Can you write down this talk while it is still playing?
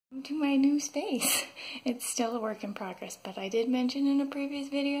to my new space. It's still a work in progress, but I did mention in a previous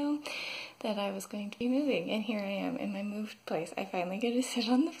video that I was going to be moving, and here I am in my moved place. I finally get to sit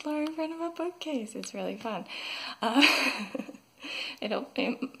on the floor in front of a bookcase. It's really fun.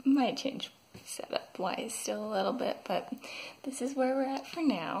 It might change setup-wise still a little bit, but this is where we're at for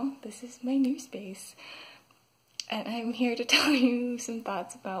now. This is my new space, and I'm here to tell you some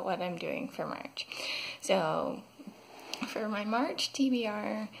thoughts about what I'm doing for March. So, for my March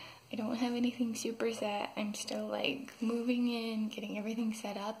TBR, I don't have anything super set. I'm still like moving in, getting everything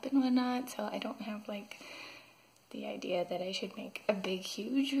set up and whatnot, so I don't have like the idea that I should make a big,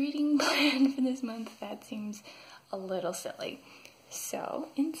 huge reading plan for this month. That seems a little silly. So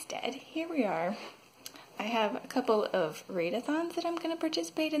instead, here we are. I have a couple of readathons that I'm going to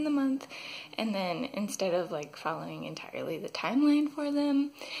participate in the month, and then instead of like following entirely the timeline for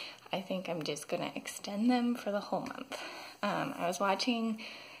them, I think I'm just going to extend them for the whole month. I was watching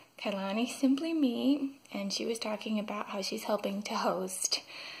Kailani Simply Me, and she was talking about how she's helping to host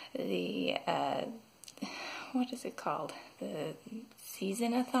the, what is it called? The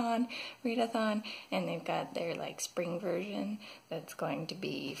season-a-thon, readathon, and they've got their like spring version that's going to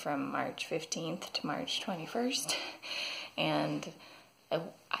be from March 15th to March 21st, and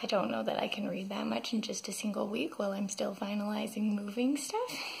I don't know that I can read that much in just a single week while I'm still finalizing moving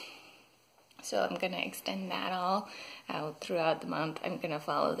stuff. So I'm going to extend that all out throughout the month. I'm going to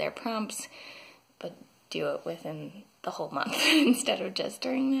follow their prompts, but do it within the whole month instead of just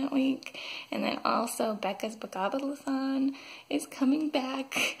during that week. And then also Becca's Bookabalathon is coming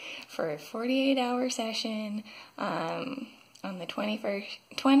back for a 48-hour session on the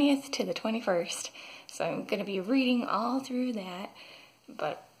 20th to the 21st. So I'm going to be reading all through that,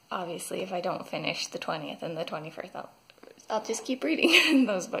 but obviously if I don't finish the 20th and the 21st, I'll just keep reading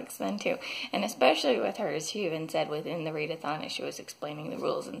those books then too. And especially with hers, she even said within the readathon as she was explaining the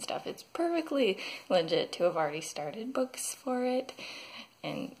rules and stuff, it's perfectly legit to have already started books for it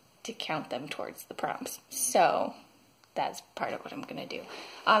and to count them towards the prompts. So that's part of what I'm going to do.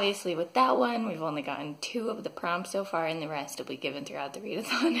 Obviously with that one, we've only gotten 2 of the prompts so far, and the rest will be given throughout the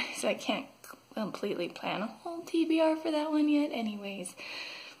readathon, so I can't completely plan a whole TBR for that one yet anyways.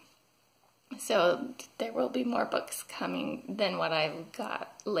 So there will be more books coming than what I've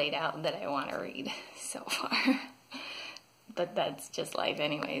got laid out that I want to read so far. But that's just life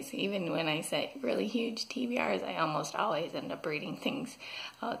anyways. Even when I say really huge TBRs, I almost always end up reading things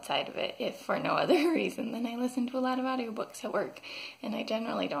outside of it, if for no other reason than I listen to a lot of audiobooks at work. And I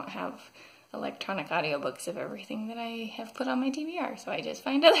generally don't have electronic audiobooks of everything that I have put on my TBR, so I just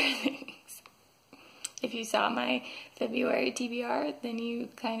find other things. If you saw my February TBR, then you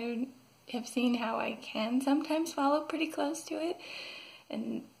kind of have seen how I can sometimes follow pretty close to it,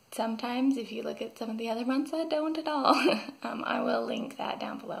 and sometimes if you look at some of the other months I don't at all. I will link that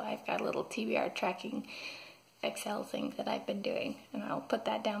down below. I've got a little TBR tracking Excel thing that I've been doing, and I'll put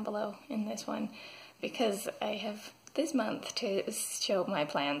that down below in this one because I have this month to show my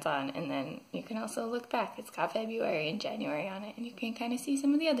plans on, and then you can also look back. It's got February and January on it, and you can kind of see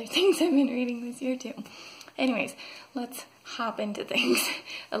some of the other things I've been reading this year too. Anyways, let's hop into things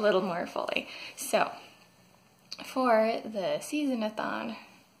a little more fully. So, for the season-a-thon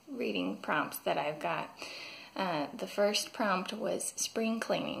reading prompts that I've got, the first prompt was spring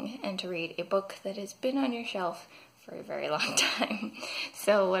cleaning, and to read a book that has been on your shelf for a very long time.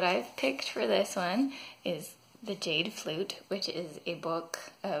 So what I've picked for this one is The Jade Flute, which is a book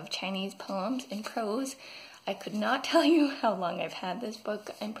of Chinese poems in prose. I could not tell you how long I've had this book.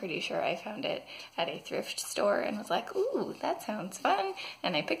 I'm pretty sure I found it at a thrift store and was like, ooh, that sounds fun.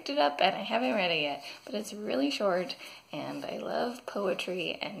 And I picked it up and I haven't read it yet. But it's really short, and I love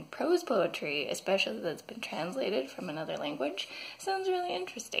poetry, and prose poetry, especially that's been translated from another language, sounds really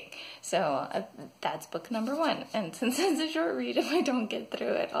interesting. So that's book number 1. And since it's a short read, if I don't get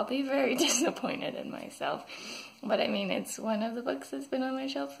through it, I'll be very disappointed in myself. But I mean, it's one of the books that's been on my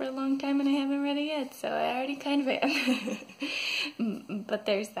shelf for a long time and I haven't read it yet, so I already kind of am. But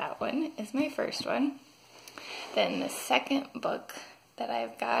there's that one, is my first one. Then the second book that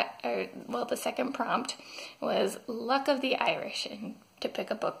I've got, the second prompt was Luck of the Irish, and to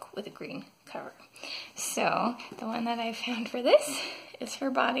pick a book with a green cover. So the one that I found for this is Her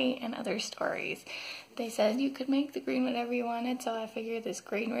Body and Other Stories. They said you could make the green whatever you wanted, so I figured this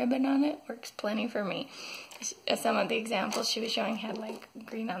green ribbon on it works plenty for me. Some of the examples she was showing had like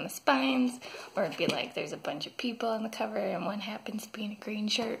green on the spines, or it'd be like there's a bunch of people on the cover and one happens to be in a green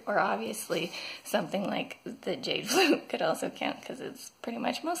shirt, or obviously something like the Jade Flute could also count because it's pretty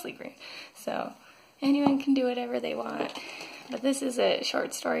much mostly green. So anyone can do whatever they want. But this is a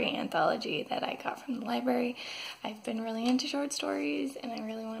short story anthology that I got from the library. I've been really into short stories, and I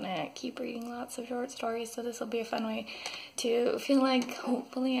really want to keep reading lots of short stories, so this will be a fun way to feel like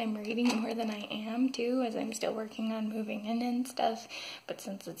hopefully I'm reading more than I am too, as I'm still working on moving in and stuff. But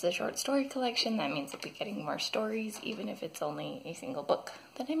since it's a short story collection, that means I'll be getting more stories, even if it's only a single book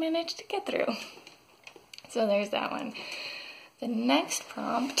that I managed to get through. So there's that one. The next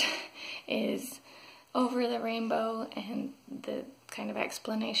prompt is Over the Rainbow, and the kind of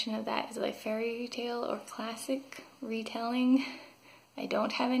explanation of that is a fairy tale or classic retelling. I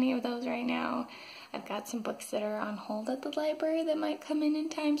don't have any of those right now. I've got some books that are on hold at the library that might come in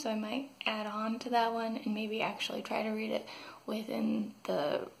time, so I might add on to that one and maybe actually try to read it within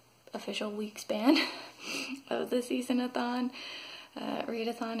the official week span of the season-a-thon,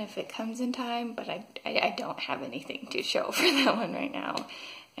 readathon if it comes in time, but I don't have anything to show for that one right now.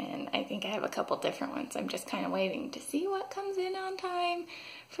 And I think I have a couple different ones. I'm just kind of waiting to see what comes in on time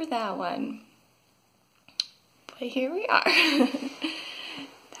for that one. But here we are.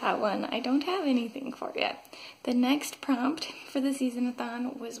 That one I don't have anything for yet. The next prompt for the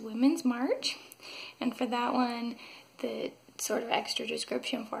season-a-thon was Women's March. And for that one, the sort of extra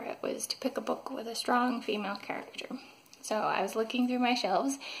description for it was to pick a book with a strong female character. So I was looking through my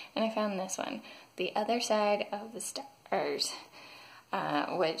shelves and I found this one, The Other Side of the Stars.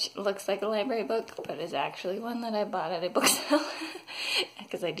 Which looks like a library book, but is actually one that I bought at a book sale,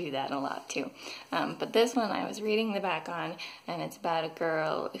 because I do that a lot too. But this one I was reading the back on, and it's about a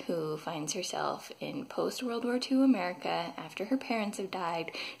girl who finds herself in post-World War II America after her parents have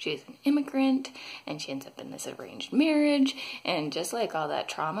died. She's an immigrant, and she ends up in this arranged marriage, and just like all that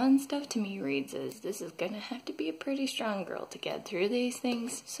trauma and stuff, to me reads as, this is gonna have to be a pretty strong girl to get through these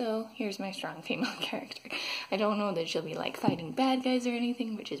things, so here's my strong female character. I don't know that she'll be like fighting bad guys or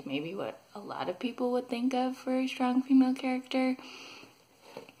anything, which is maybe what a lot of people would think of for a strong female character,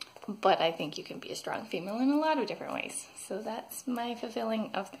 but I think you can be a strong female in a lot of different ways, so that's my fulfilling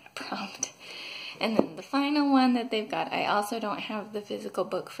of that prompt. And then the final one that they've got, I also don't have the physical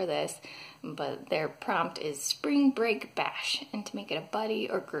book for this, but their prompt is Spring Break Bash, and to make it a buddy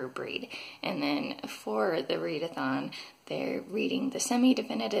or group read. And then for the readathon, they're reading the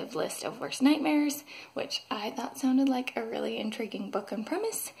semi-definitive list of worst nightmares, which I thought sounded like a really intriguing book and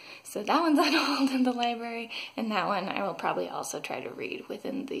premise. So that one's on hold in the library, and that one I will probably also try to read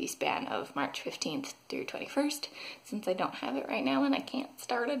within the span of March 15th through 21st, since I don't have it right now and I can't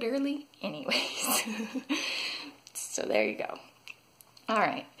start it early anyways. So there you go.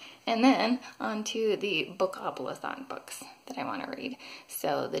 Alright, and then on to the Bookopoly-thon books that I want to read.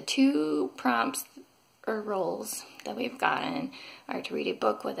 So the two prompts or roles that we've gotten are to read a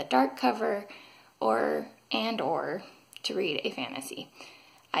book with a dark cover or to read a fantasy.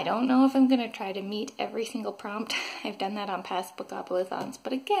 I don't know if I'm going to try to meet every single prompt. I've done that on past Bookopoly-thons,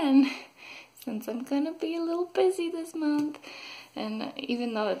 but again, since I'm going to be a little busy this month, and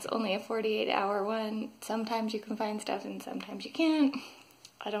even though it's only a 48-hour one, sometimes you can find stuff and sometimes you can't.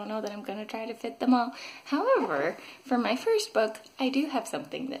 I don't know that I'm going to try to fit them all. However, for my first book, I do have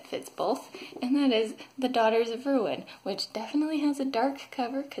something that fits both, and that is The Daughters of Ruin, which definitely has a dark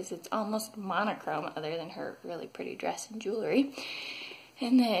cover because it's almost monochrome other than her really pretty dress and jewelry.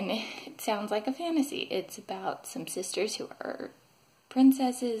 And then it sounds like a fantasy. It's about some sisters who are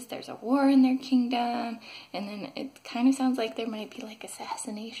princesses, there's a war in their kingdom, and then it kind of sounds like there might be like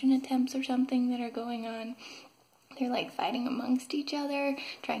assassination attempts or something that are going on. They're like fighting amongst each other,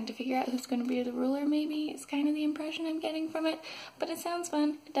 trying to figure out who's going to be the ruler, maybe, is kind of the impression I'm getting from it. But it sounds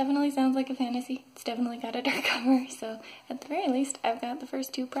fun. It definitely sounds like a fantasy. It's definitely got a dark cover, so at the very least, I've got the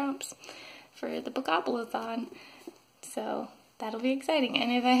first two prompts for the Bookopoly-thon. So that'll be exciting. And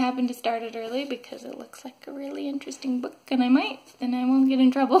if I happen to start it early because it looks like a really interesting book, and I might, then I won't get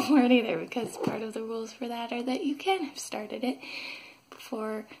in trouble for it either, because part of the rules for that are that you can have started it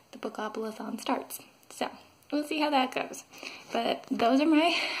before the Bookopoly-thon starts. So we'll see how that goes. But those are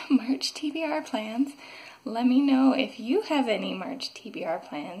my March TBR plans. Let me know if you have any March TBR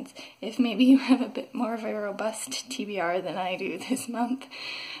plans, if maybe you have a bit more of a robust TBR than I do this month,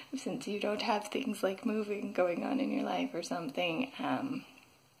 since you don't have things like moving going on in your life or something.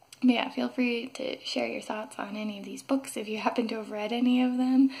 But yeah, feel free to share your thoughts on any of these books if you happen to have read any of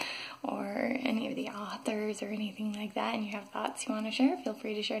them, or any of the authors or anything like that, and you have thoughts you want to share, feel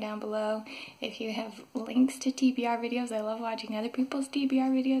free to share down below. If you have links to TBR videos, I love watching other people's TBR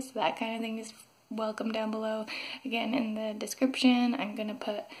videos, so that kind of thing is welcome down below. Again, in the description, I'm going to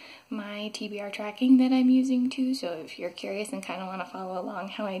put my TBR tracking that I'm using too, so if you're curious and kind of want to follow along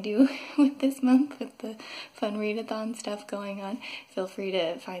how I do with this month with the fun readathon stuff going on, feel free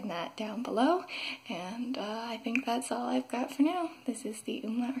to find that down below. And I think that's all I've got for now. This is the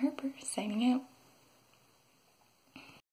Umlaut Harper signing out.